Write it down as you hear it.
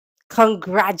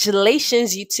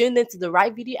Congratulations, you tuned into the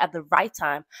right video at the right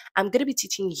time. I'm going to be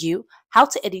teaching you how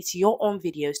to edit your own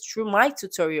videos through my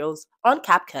tutorials on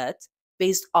CapCut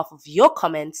based off of your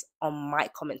comments on my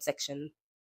comment section.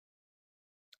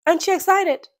 Aren't you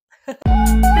excited?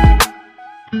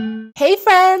 Hey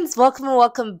friends, welcome and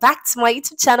welcome back to my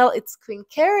YouTube channel. It's Queen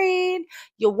Karen,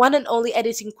 your one and only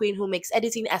editing queen who makes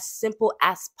editing as simple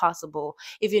as possible.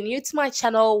 If you're new to my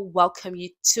channel, welcome. You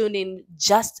tune in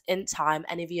just in time.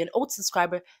 And if you're an old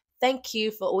subscriber, thank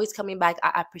you for always coming back.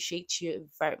 I appreciate you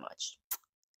very much.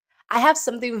 I have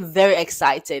something very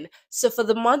exciting. So for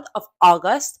the month of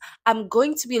August, I'm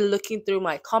going to be looking through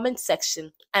my comment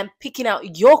section and picking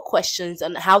out your questions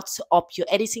on how to up your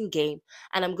editing game.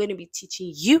 And I'm going to be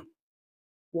teaching you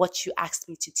what you asked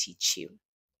me to teach you.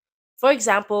 For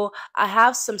example, I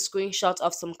have some screenshots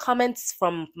of some comments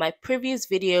from my previous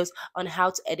videos on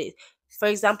how to edit. For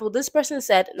example, this person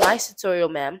said, "Nice tutorial,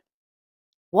 ma'am.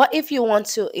 What if you want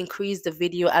to increase the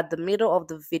video at the middle of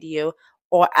the video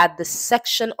or at the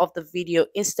section of the video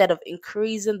instead of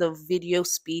increasing the video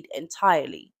speed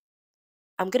entirely?"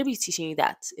 I'm going to be teaching you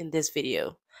that in this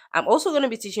video. I'm also going to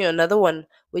be teaching you another one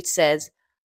which says,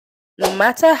 "No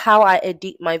matter how I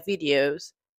edit my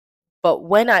videos, but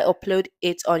when I upload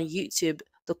it on YouTube,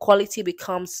 the quality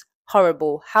becomes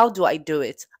horrible. How do I do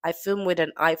it? I film with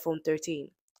an iPhone 13.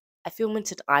 I film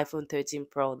with an iPhone 13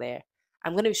 Pro there.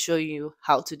 I'm going to show you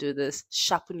how to do this.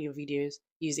 Sharpen your videos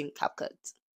using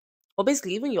CapCut. Or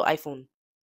basically even your iPhone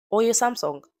or your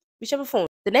Samsung, whichever phone.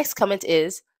 The next comment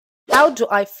is, how do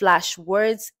I flash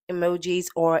words, emojis,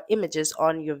 or images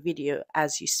on your video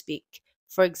as you speak?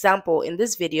 For example, in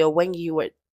this video, when you were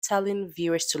telling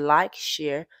viewers to like,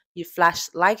 share, you flash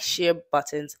like, share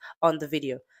buttons on the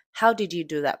video. How did you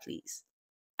do that, please?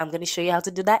 I'm going to show you how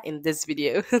to do that in this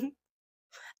video."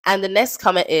 And the next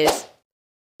comment is,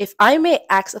 if I may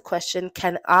ask a question,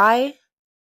 can I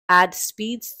add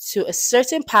speeds to a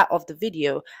certain part of the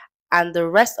video and the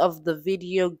rest of the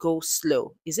video go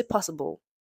slow? Is it possible?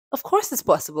 Of course it's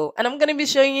possible. And I'm going to be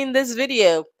showing you in this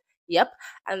video. Yep.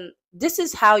 And this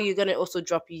is how you're going to also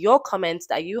drop your comments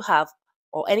that you have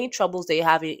or any troubles that you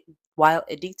have while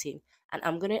editing. And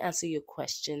I'm going to answer your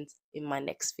questions in my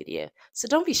next video. So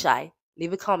don't be shy.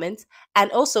 Leave a comment.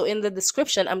 And also in the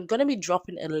description, I'm going to be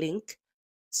dropping a link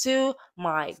to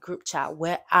my group chat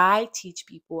where I teach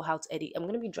people how to edit. I'm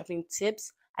going to be dropping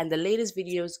tips and the latest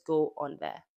videos go on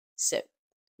there. So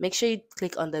make sure you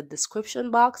click on the description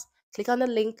box, click on the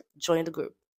link, join the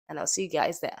group, and I'll see you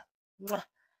guys there. Mwah.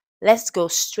 Let's go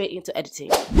straight into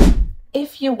editing.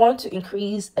 If you want to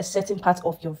increase a certain part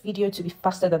of your video to be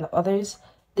faster than the others,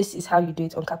 this is how you do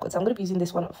it on CapCut. So I'm going to be using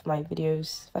this one of my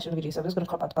videos, fashion videos. So I'm just going to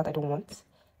crop out the part I don't want.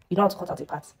 You know how to cut out a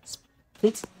part.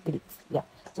 Split, delete. Yeah.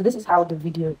 So this is how the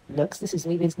video looks. This is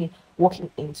me basically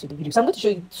walking into the video. So I'm going to show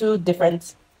you two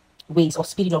different ways of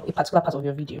speeding up a particular part of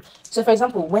your video. So for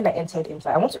example, when I entered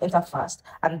inside, I want to enter fast,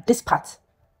 and this part,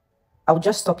 I will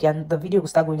just stop here and the video will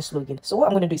start going slow again. So what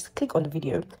I'm going to do is click on the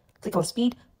video, click on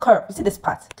speed, curve. You see this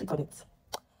part, click on it.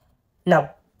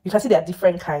 Now, you can see there are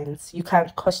different kinds. You can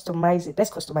customize it. Let's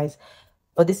customize,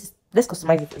 but let's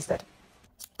customize it instead.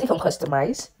 Click on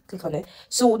customize, click on it.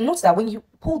 So note that when you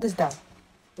pull this down,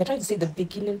 you're trying to say the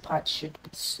beginning part should be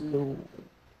slow.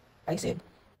 I said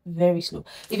very slow.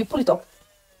 If you pull it up,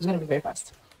 it's going to be very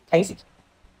fast. Can you see?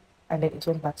 And then it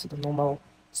went back to the normal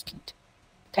speed.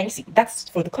 Can you see? That's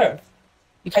for the curve.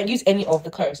 You can use any of the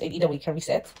curves, and either way you can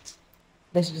reset.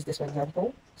 Let's use this for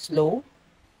example. Slow.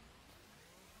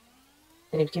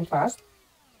 Then it became fast,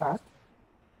 fast,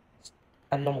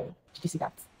 and normal. Did you see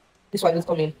that? This one is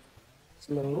coming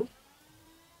slow,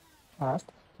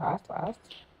 fast, fast, fast,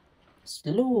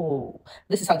 slow.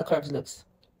 This is how the curves looks.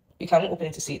 You can open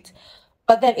it to see it.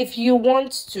 But then if you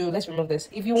want to, let's remove this.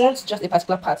 If you want just a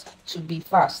particular part to be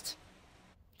fast,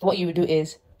 what you would do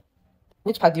is,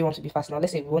 which part do you want to be fast? Now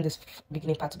let's say we want this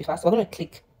beginning part to be fast. We're going to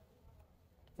click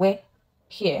where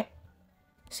here,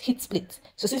 hit split.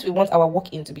 So since we want our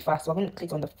walk-in to be fast, we're going to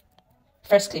click on the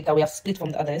first clip that we have split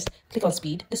from the others. Click on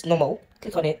speed. This is normal.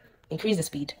 Click on it. Increase the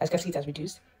speed. As you can see, it has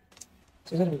reduced.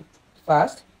 So it's going to be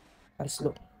fast and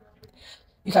slow.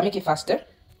 You can make it faster.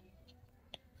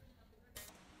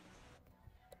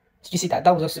 Did you see that?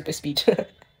 That was a super speed.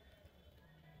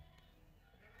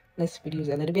 Let's reduce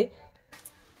it a little bit.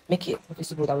 Make it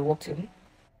visible that we walked in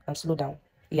and slow down.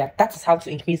 Yeah, that is how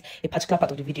to increase a particular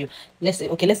part of the video. Let's say,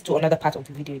 okay, let's do another part of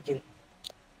the video again.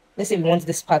 Let's say we want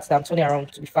this part that I'm turning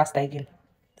around to be faster again.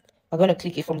 We're going to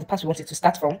click it from the part we want it to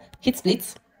start from. Hit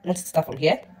split. We want it to start from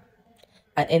here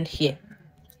and end here.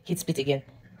 Hit split again.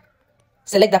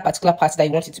 Select that particular part that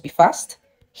you want it to be fast.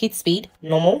 Hit speed,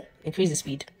 normal, increase the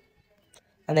speed.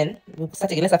 And then we'll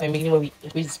start again. Let's start from the beginning where we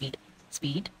increase the speed.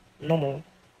 Speed, normal.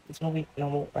 It's moving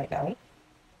normal right now.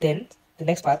 Then the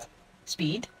next part,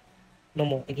 speed,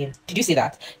 normal again. Did you see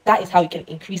that? That is how you can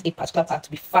increase a particular part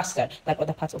to be faster than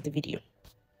other parts of the video.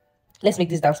 Let's make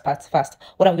this dance part fast.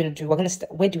 What are we going to do? We're going to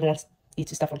start. Where do you want it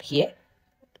to start from? Here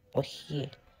or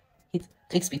here? Hit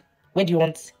click split. Where do you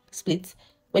want split?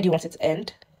 Where do you want it to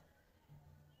end?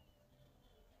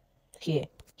 Here.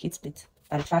 Hit split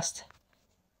and fast.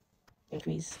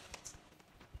 Increase.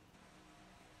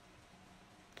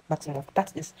 Maximum.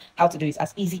 That is how to do it,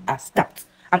 as easy as that.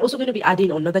 I'm also going to be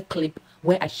adding another clip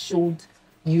where I showed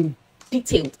you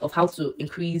detailed of how to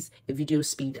increase a video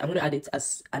speed. I'm going to add it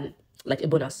as like a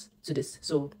bonus to this.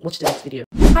 So watch the next video.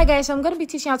 Hi guys, so I'm going to be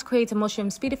teaching you how to create a motion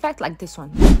speed effect like this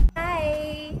one.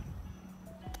 Hi.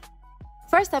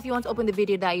 First off, you want to open the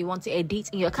video that you want to edit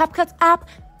in your CapCut app,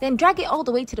 then drag it all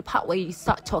the way to the part where you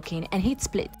start talking and hit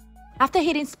split. After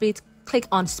hitting split, click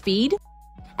on speed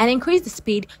and increase the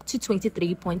speed to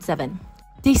 23.7.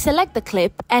 Deselect the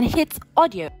clip and hit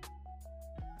audio.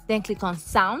 Then click on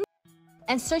sound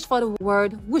and search for the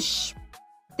word whoosh.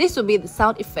 This will be the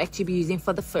sound effect you'll be using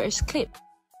for the first clip.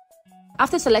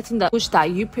 After selecting the whoosh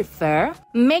that you prefer,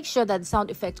 make sure that the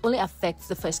sound effect only affects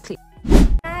the first clip.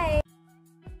 Hi.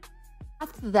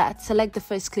 After that, select the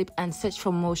first clip and search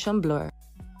for motion blur.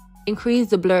 Increase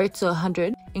the blur to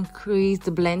 100, increase the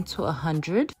blend to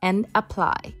 100, and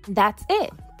apply. That's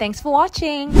it. Thanks for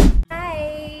watching.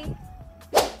 Bye.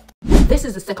 This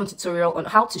is the second tutorial on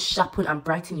how to sharpen and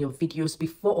brighten your videos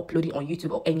before uploading on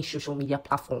YouTube or any social media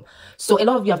platform. So a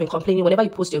lot of you have been complaining whenever you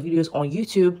post your videos on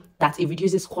YouTube that it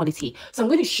reduces quality. So I'm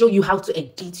going to show you how to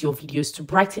edit your videos to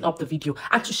brighten up the video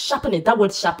and to sharpen it. That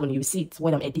word sharpen, you see it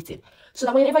when I'm editing. So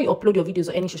that whenever you upload your videos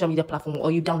on any social media platform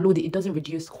or you download it, it doesn't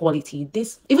reduce quality.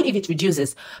 This, even if it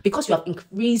reduces, because you have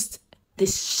increased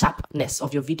this sharpness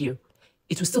of your video,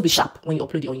 it will still be sharp when you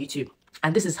upload it on YouTube.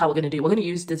 And this is how we're going to do it. We're going to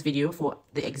use this video for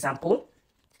the example.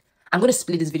 I'm going to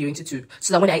split this video into two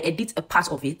so that when I edit a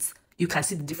part of it, you can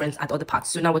see the difference at other parts.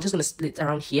 So now we're just going to split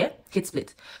around here, hit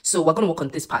split. So we're going to work on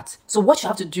this part. So what you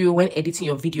have to do when editing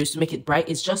your videos to make it bright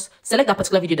is just select that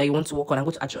particular video that you want to work on and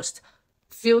go to adjust.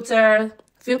 Filter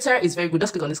is very good.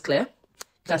 Just click on this clear. You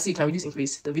can see you can reduce,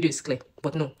 increase. The video is clear,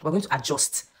 but no, we're going to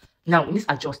adjust. Now in this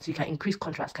adjust, you can increase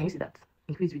contrast. Can you see that?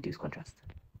 Increase, reduce contrast,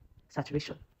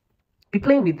 saturation. Be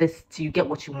playing with this till you get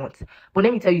what you want. But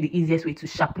let me tell you the easiest way to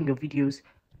sharpen your videos,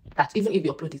 that even if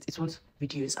you upload it, it won't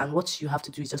reduce. And what you have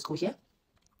to do is just go here,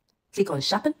 click on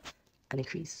sharpen and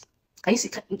increase. Can you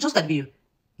see? Just that video.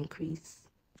 Increase,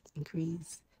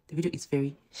 increase. The video is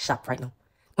very sharp right now.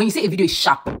 When you say a video is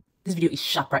sharp, this video is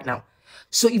sharp right now.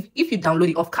 So if you download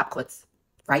it off CapCut,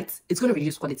 right, it's going to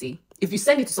reduce quality. If you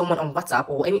send it to someone on WhatsApp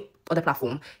or any other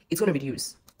platform, it's going to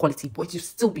reduce quality, but it will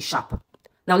still be sharp.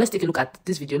 Now let's take a look at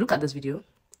this video. Look at this video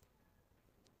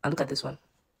and look at this one.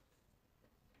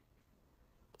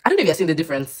 I don't know if you're seeing the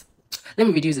difference. Let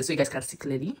me reduce it so you guys can see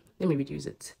clearly. Let me reduce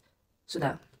it so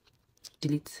that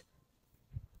delete.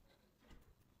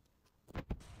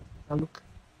 Now look,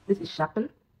 this is sharpen.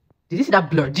 Did you see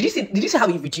that blur? Did you see how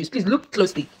it reduced? Please look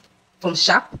closely. From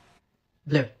sharp,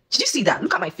 blur. Did you see that?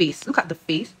 Look at my face. Look at the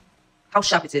face. How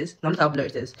sharp it is. Now look how blur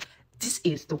it is. This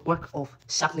is the work of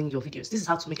sharpening your videos. This is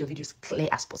how to make your videos clear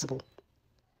as possible.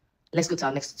 Let's go to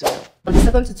our next tutorial. The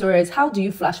second tutorial is how do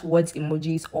you flash words,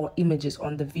 emojis, or images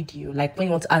on the video? Like when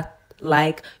you want to add,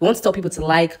 like, you want to tell people to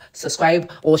like,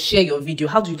 subscribe, or share your video.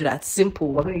 How do you do that?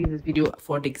 Simple. We're going to use this video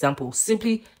for the example.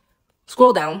 Simply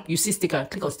scroll down, you see sticker,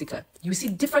 click on sticker. You see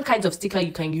different kinds of sticker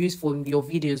you can use for your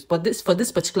videos. But for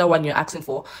this particular one you're asking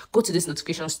for, go to this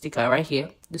notification sticker right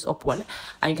here, this up one,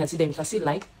 and you can see them. You can see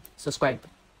like, subscribe.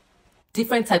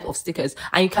 Different type of stickers,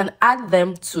 and you can add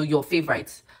them to your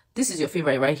favorites. This is your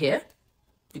favorite right here.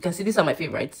 You can see these are my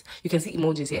favorites. You can see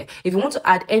emojis here. If you want to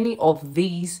add any of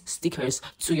these stickers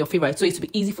to your favorites, so it will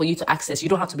be easy for you to access, you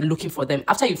don't have to be looking for them.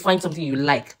 After you find something you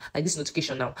like this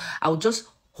notification now, I'll just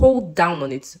hold down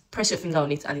on it, press your finger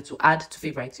on it, and it will add to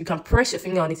favorites. You can press your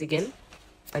finger on it again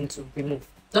and to remove.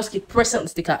 Just keep pressing on the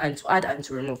sticker and to add and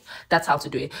to remove. That's how to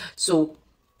do it. So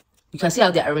you can see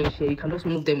how they're arranged here. You can just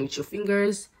move them with your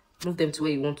fingers, move them to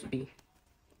where you want to be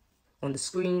on the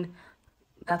screen.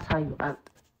 That's how you add.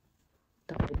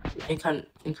 You can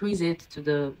increase it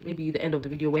to maybe the end of the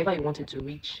video, wherever you want it to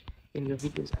reach in your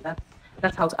videos. And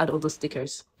that's how to add all those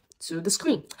stickers to the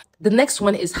screen. The next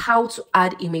one is how to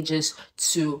add images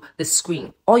to the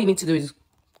screen. All you need to do is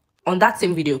on that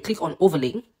same video, click on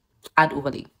overlay, add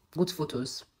overlay, go to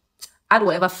photos, add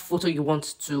whatever photo you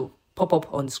want to pop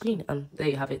up on the screen, and there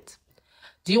you have it.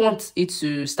 Do you want it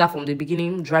to start from the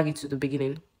beginning? Drag it to the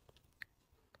beginning.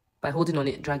 by holding on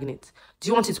it, dragging it. Do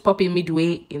you want it to pop in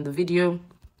midway in the video?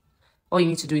 All you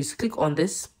need to do is click on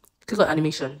this, click on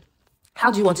animation.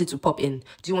 How do you want it to pop in?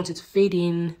 Do you want it to fade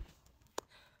in?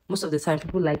 Most of the time,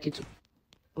 people like it to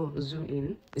zoom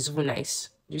in. It's very nice.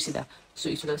 Do you see that? So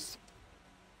it's just,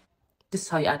 this is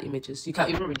how you add images. You can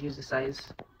even reduce the size.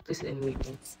 Place it anywhere you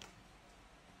want.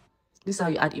 This is how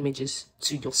you add images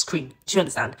to your screen. Do you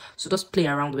understand? So just play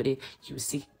around with it. You will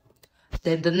see.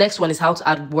 Then the next one is how to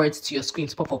add words to your screen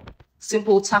to pop up.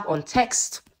 Simple, tap on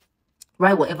text.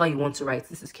 Write whatever you want to write.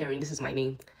 This is Karen. This is my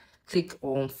name. Click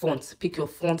on font. Pick your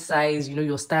font size,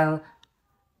 your style.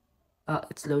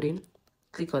 It's loading.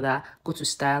 Click on that. Go to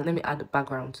style. Let me add a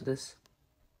background to this.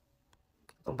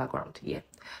 On background, yeah.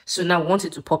 So now we want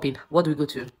it to pop in. What do we go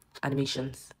to?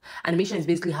 Animations. Animation is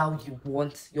basically how you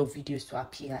want your videos to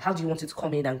appear. How do you want it to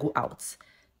come in and go out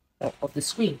of the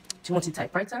screen? Do you want it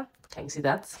typewriter? Can you see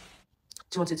that?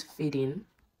 Do you want it to fade in?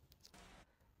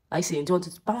 I see. Do you want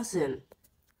it to bounce in?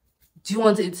 Do you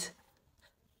want it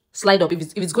slide up?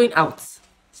 If it's going out,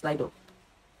 slide up.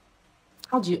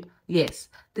 How do you? Yes,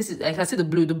 this is. I can see the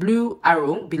blue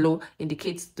arrow below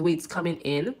indicates the way it's coming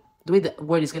in, the way the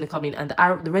word is going to come in, and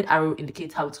the red arrow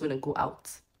indicates how it's going to go out.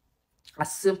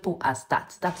 As simple as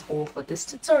that. That's all for this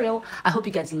tutorial. I hope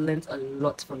you guys learned a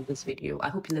lot from this video. I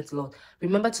hope you learned a lot.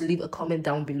 Remember to leave a comment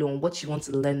down below on what you want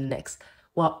to learn next.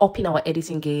 We're upping our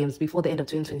editing games before the end of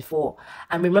 2024.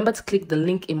 And remember to click the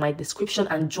link in my description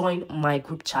and join my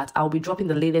group chat. I'll be dropping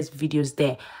the latest videos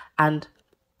there. And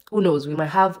who knows, we might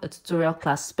have a tutorial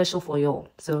class special for y'all.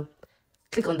 So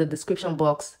click on the description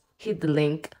box, hit the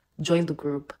link, join the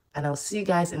group, and I'll see you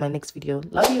guys in my next video.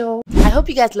 Love you all. I hope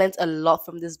you guys learned a lot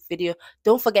from this video.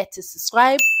 Don't forget to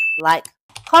subscribe, like,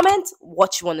 comment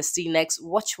what you want to see next,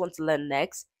 what you want to learn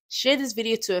next. Share this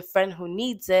video to a friend who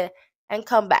needs it, and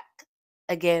come back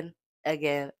again,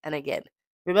 and again.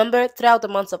 Remember, throughout the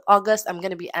month of August, I'm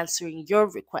going to be answering your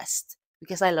requests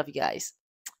because I love you guys.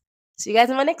 See you guys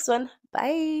in my next one.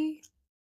 Bye.